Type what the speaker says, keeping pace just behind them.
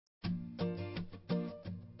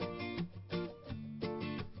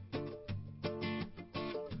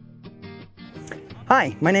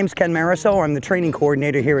Hi, my name's Ken Mariso. I'm the training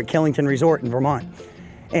coordinator here at Killington Resort in Vermont.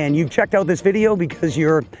 And you've checked out this video because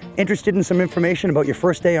you're interested in some information about your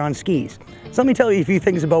first day on skis. So let me tell you a few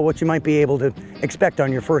things about what you might be able to expect on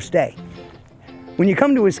your first day. When you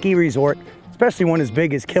come to a ski resort, especially one as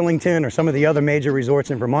big as Killington or some of the other major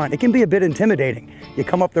resorts in Vermont, it can be a bit intimidating. You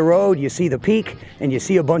come up the road, you see the peak, and you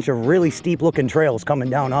see a bunch of really steep looking trails coming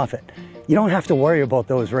down off it. You don't have to worry about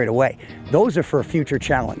those right away. Those are for a future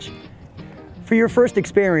challenge. For your first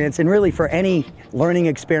experience, and really for any learning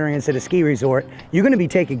experience at a ski resort, you're going to be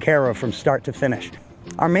taken care of from start to finish.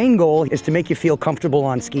 Our main goal is to make you feel comfortable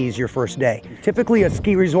on skis your first day. Typically, a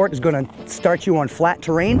ski resort is going to start you on flat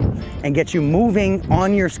terrain and get you moving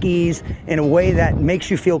on your skis in a way that makes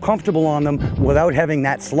you feel comfortable on them without having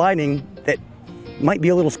that sliding that might be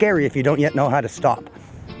a little scary if you don't yet know how to stop.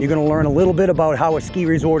 You're going to learn a little bit about how a ski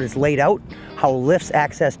resort is laid out, how lifts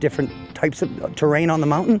access different types of terrain on the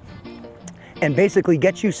mountain, and basically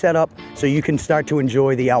get you set up so you can start to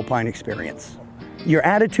enjoy the alpine experience. Your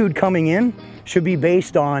attitude coming in should be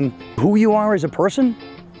based on who you are as a person,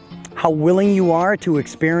 how willing you are to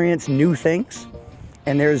experience new things,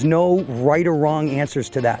 and there's no right or wrong answers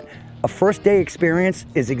to that. A first day experience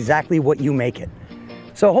is exactly what you make it.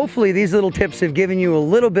 So hopefully these little tips have given you a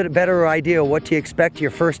little bit better idea of what to expect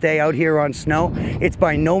your first day out here on snow. It's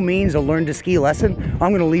by no means a learn to ski lesson.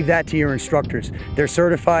 I'm going to leave that to your instructors. They're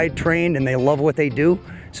certified, trained, and they love what they do,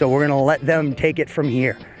 so we're going to let them take it from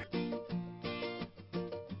here.